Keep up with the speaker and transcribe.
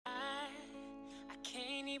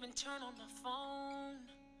I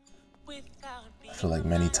feel like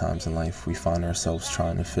many times in life we find ourselves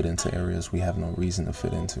trying to fit into areas we have no reason to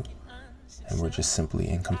fit into, and we're just simply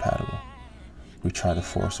incompatible. We try to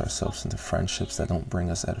force ourselves into friendships that don't bring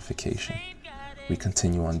us edification. We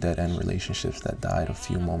continue on dead-end relationships that died a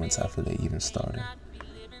few moments after they even started.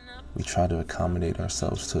 We try to accommodate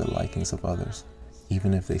ourselves to the likings of others,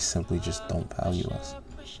 even if they simply just don't value us.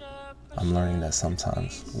 I'm learning that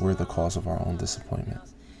sometimes we're the cause of our own disappointment,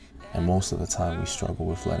 and most of the time we struggle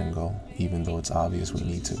with letting go, even though it's obvious we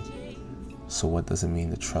need to. So what does it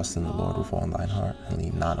mean to trust in the Lord with all thine heart and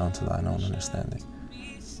lean not unto thine own understanding?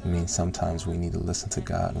 It means sometimes we need to listen to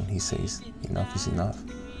God when He says enough is enough.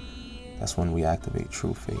 That's when we activate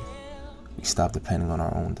true faith. We stop depending on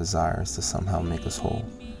our own desires to somehow make us whole,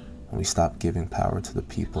 and we stop giving power to the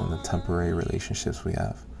people and the temporary relationships we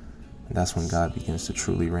have. And that's when God begins to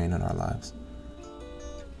truly reign in our lives.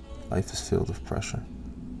 Life is filled with pressure.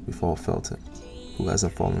 We've all felt it. Who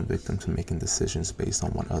hasn't fallen victim to making decisions based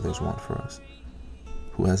on what others want for us?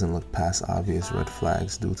 Who hasn't looked past obvious red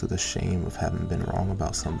flags due to the shame of having been wrong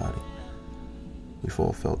about somebody? We've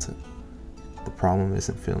all felt it. The problem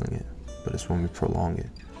isn't feeling it, but it's when we prolong it.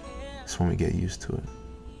 It's when we get used to it.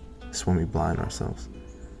 It's when we blind ourselves.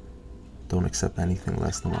 Don't accept anything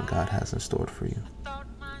less than what God has in store for you.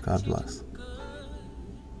 God bless.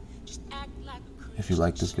 If you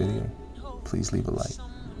like this video, please leave a like,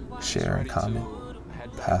 share and comment,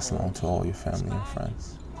 pass along to all your family and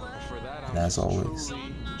friends. And as always,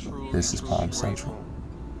 this is Palm Central,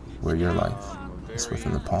 where your life is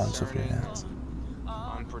within the palms of your hands.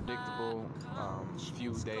 Unpredictable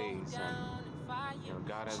few days, and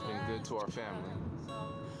God has been good to our family.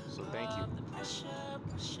 So thank you.